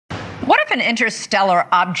What if an interstellar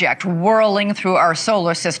object whirling through our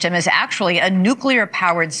solar system is actually a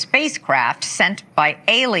nuclear-powered spacecraft sent by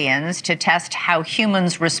aliens to test how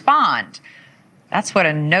humans respond? That's what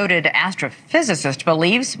a noted astrophysicist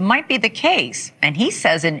believes might be the case. And he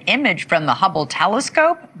says an image from the Hubble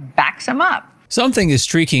telescope backs him up. Something is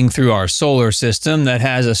streaking through our solar system that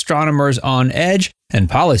has astronomers on edge and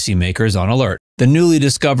policymakers on alert. The newly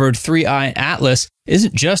discovered 3I Atlas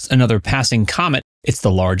isn't just another passing comet, it's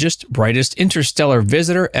the largest, brightest interstellar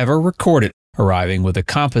visitor ever recorded, arriving with a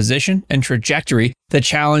composition and trajectory that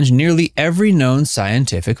challenge nearly every known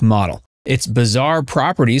scientific model. Its bizarre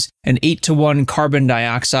properties, an 8-to-1 carbon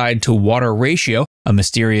dioxide to water ratio, a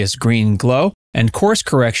mysterious green glow, and course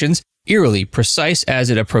corrections eerily precise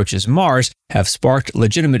as it approaches Mars, have sparked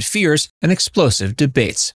legitimate fears and explosive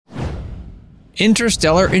debates.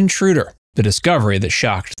 Interstellar Intruder, the discovery that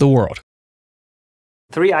shocked the world.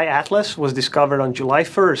 3I Atlas was discovered on July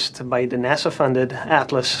 1st by the NASA-funded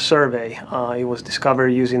Atlas survey. It was discovered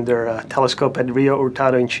using their telescope at Rio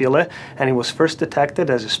Hurtado in Chile, and it was first detected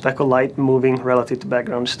as a speck of light moving relative to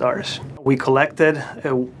background stars. We collected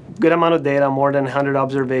a good amount of data, more than 100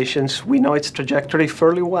 observations. We know its trajectory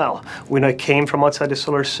fairly well. We know it came from outside the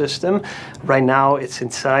solar system. Right now it's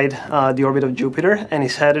inside the orbit of Jupiter and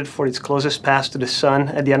is headed for its closest pass to the Sun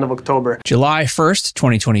at the end of October. July 1st,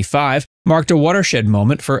 2025 marked a watershed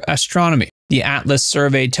moment for astronomy. The Atlas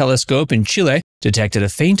Survey telescope in Chile detected a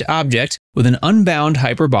faint object with an unbound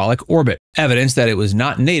hyperbolic orbit, evidence that it was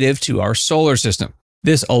not native to our solar system.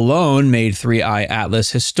 This alone made 3I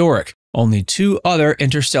Atlas historic. Only two other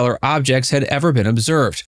interstellar objects had ever been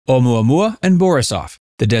observed, Oumuamua and Borisov.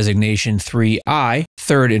 The designation 3I,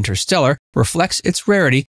 third interstellar, reflects its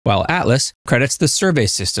rarity, while Atlas credits the survey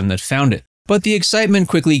system that found it. But the excitement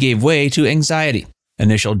quickly gave way to anxiety.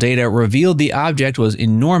 Initial data revealed the object was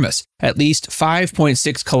enormous, at least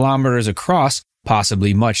 5.6 kilometers across,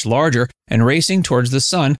 possibly much larger, and racing towards the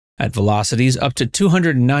Sun at velocities up to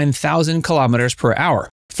 209,000 kilometers per hour,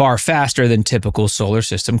 far faster than typical solar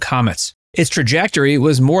system comets. Its trajectory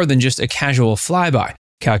was more than just a casual flyby.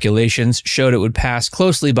 Calculations showed it would pass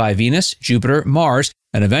closely by Venus, Jupiter, Mars,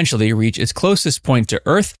 and eventually reach its closest point to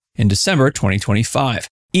Earth in December 2025,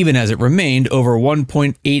 even as it remained over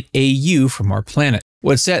 1.8 AU from our planet.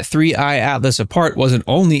 What set 3I Atlas apart wasn't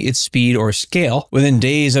only its speed or scale. Within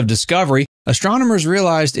days of discovery, astronomers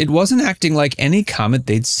realized it wasn't acting like any comet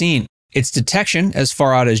they'd seen. Its detection, as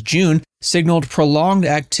far out as June, signaled prolonged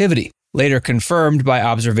activity, later confirmed by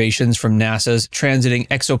observations from NASA's Transiting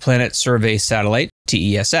Exoplanet Survey Satellite,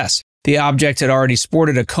 TESS. The object had already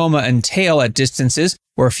sported a coma and tail at distances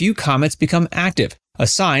where few comets become active, a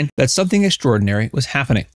sign that something extraordinary was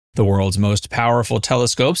happening. The world's most powerful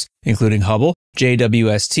telescopes, including Hubble,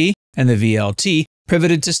 JWST, and the VLT,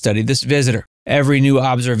 pivoted to study this visitor. Every new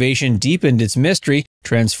observation deepened its mystery,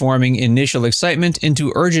 transforming initial excitement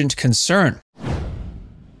into urgent concern.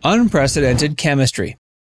 Unprecedented chemistry.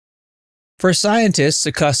 For scientists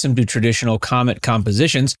accustomed to traditional comet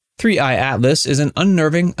compositions, 3I Atlas is an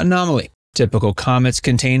unnerving anomaly. Typical comets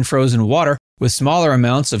contain frozen water with smaller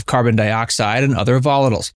amounts of carbon dioxide and other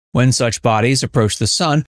volatiles. When such bodies approach the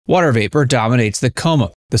Sun, water vapor dominates the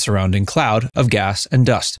coma, the surrounding cloud of gas and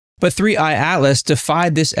dust. But 3I Atlas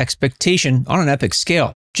defied this expectation on an epic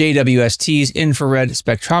scale. JWST's infrared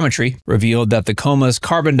spectrometry revealed that the coma's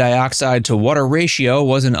carbon dioxide to water ratio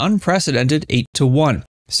was an unprecedented 8-to-1,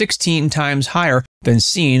 16 times higher than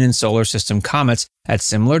seen in solar system comets at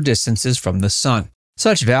similar distances from the Sun.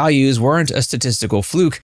 Such values weren't a statistical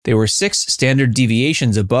fluke, they were 6 standard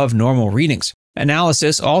deviations above normal readings.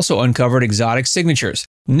 Analysis also uncovered exotic signatures.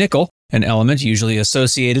 Nickel, an element usually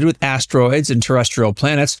associated with asteroids and terrestrial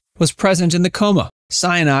planets, was present in the coma.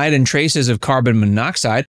 Cyanide and traces of carbon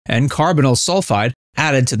monoxide and carbonyl sulfide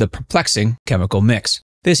added to the perplexing chemical mix.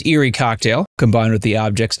 This eerie cocktail, combined with the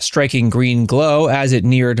object's striking green glow as it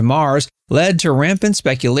neared Mars, led to rampant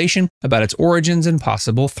speculation about its origins and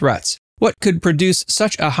possible threats. What could produce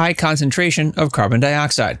such a high concentration of carbon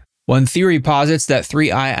dioxide? One theory posits that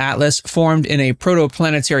 3I Atlas formed in a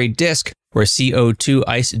protoplanetary disk where CO2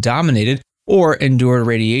 ice dominated or endured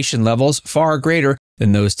radiation levels far greater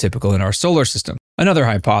than those typical in our solar system. Another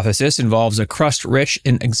hypothesis involves a crust rich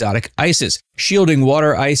in exotic ices, shielding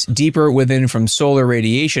water ice deeper within from solar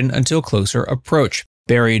radiation until closer approach.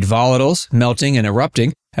 Buried volatiles, melting and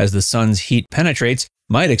erupting as the Sun's heat penetrates,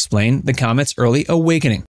 might explain the comet's early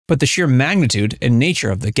awakening. But the sheer magnitude and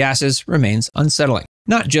nature of the gases remains unsettling.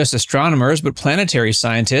 Not just astronomers, but planetary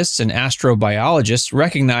scientists and astrobiologists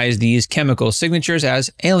recognize these chemical signatures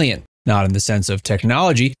as alien. not in the sense of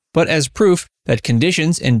technology, but as proof that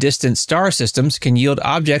conditions in distant star systems can yield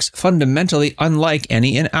objects fundamentally unlike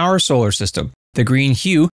any in our solar system. The green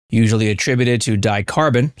hue, usually attributed to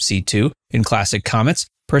dicarbon, C2, in classic comets,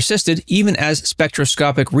 persisted even as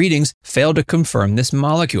spectroscopic readings failed to confirm this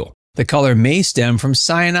molecule. The color may stem from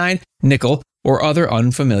cyanide, nickel, or other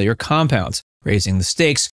unfamiliar compounds, raising the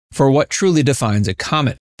stakes for what truly defines a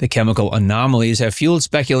comet. The chemical anomalies have fueled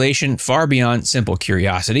speculation far beyond simple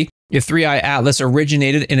curiosity. If 3I Atlas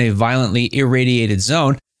originated in a violently irradiated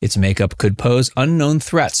zone, its makeup could pose unknown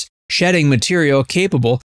threats, shedding material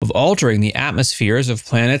capable of altering the atmospheres of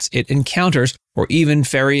planets it encounters, or even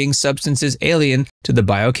ferrying substances alien to the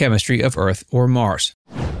biochemistry of Earth or Mars.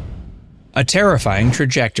 A terrifying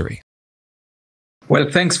trajectory. Well,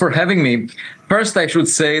 thanks for having me. First, I should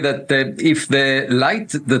say that if the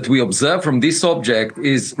light that we observe from this object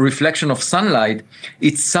is reflection of sunlight,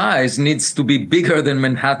 its size needs to be bigger than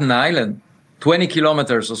Manhattan Island, 20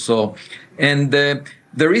 kilometers or so. And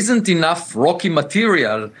there isn't enough rocky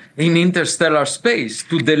material in interstellar space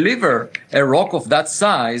to deliver a rock of that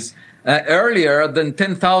size earlier than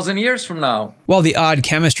 10,000 years from now. While the odd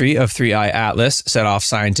chemistry of 3I Atlas set off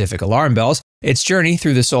scientific alarm bells, its journey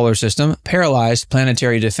through the solar system paralyzed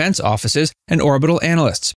planetary defense offices and orbital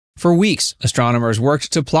analysts. For weeks, astronomers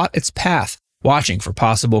worked to plot its path, watching for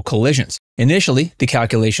possible collisions. Initially, the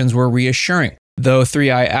calculations were reassuring. Though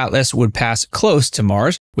 3I Atlas would pass close to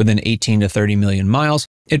Mars, within 18 to 30 million miles,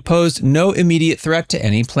 it posed no immediate threat to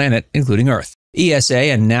any planet, including Earth. ESA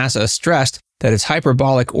and NASA stressed that its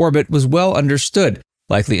hyperbolic orbit was well understood,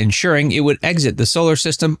 likely ensuring it would exit the solar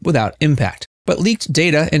system without impact. But leaked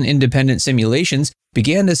data and independent simulations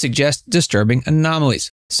began to suggest disturbing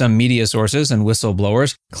anomalies. Some media sources and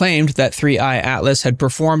whistleblowers claimed that 3I Atlas had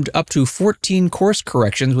performed up to 14 course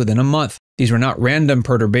corrections within a month. These were not random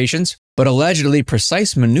perturbations, but allegedly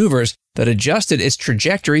precise maneuvers that adjusted its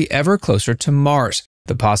trajectory ever closer to Mars.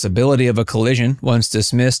 The possibility of a collision, once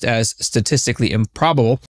dismissed as statistically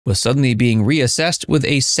improbable, was suddenly being reassessed with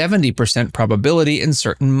a 70% probability in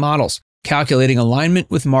certain models, calculating alignment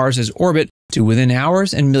with Mars's orbit to within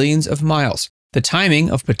hours and millions of miles. The timing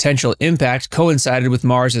of potential impact coincided with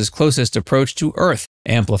Mars's closest approach to Earth,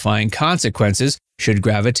 amplifying consequences should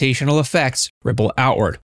gravitational effects ripple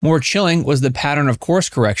outward. More chilling was the pattern of course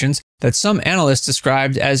corrections that some analysts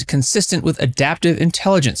described as consistent with adaptive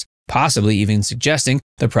intelligence, possibly even suggesting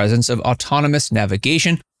the presence of autonomous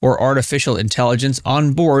navigation or artificial intelligence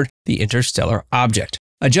on board the interstellar object.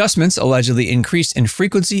 Adjustments allegedly increased in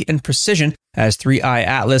frequency and precision as 3I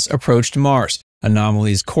Atlas approached Mars.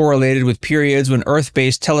 Anomalies correlated with periods when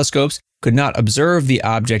Earth-based telescopes could not observe the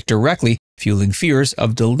object directly, fueling fears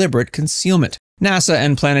of deliberate concealment. NASA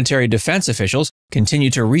and planetary defense officials continue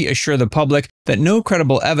to reassure the public that no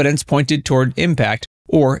credible evidence pointed toward impact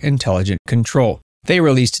or intelligent control. They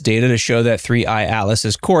released data to show that 3I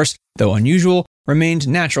Atlas's course, though unusual, remained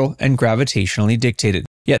natural and gravitationally dictated.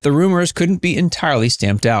 Yet the rumors couldn't be entirely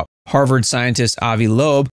stamped out. Harvard scientist Avi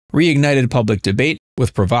Loeb reignited public debate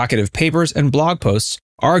with provocative papers and blog posts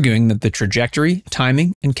arguing that the trajectory,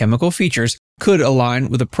 timing, and chemical features could align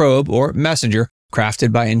with a probe or messenger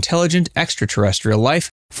crafted by intelligent extraterrestrial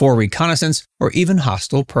life for reconnaissance or even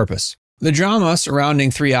hostile purpose. The drama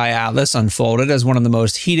surrounding 3I Atlas unfolded as one of the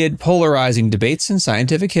most heated, polarizing debates in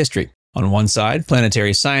scientific history. On one side,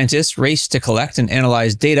 planetary scientists raced to collect and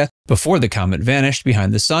analyze data before the comet vanished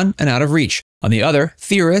behind the sun and out of reach. On the other,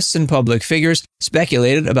 theorists and public figures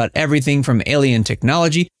speculated about everything from alien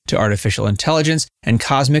technology to artificial intelligence and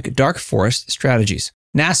cosmic dark forest strategies.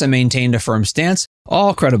 NASA maintained a firm stance.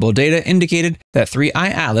 All credible data indicated that 3I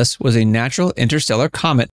Atlas was a natural interstellar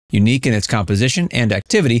comet, unique in its composition and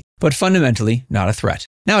activity, but fundamentally not a threat.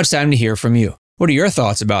 Now it's time to hear from you. What are your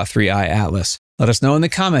thoughts about 3I Atlas? Let us know in the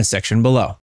comments section below.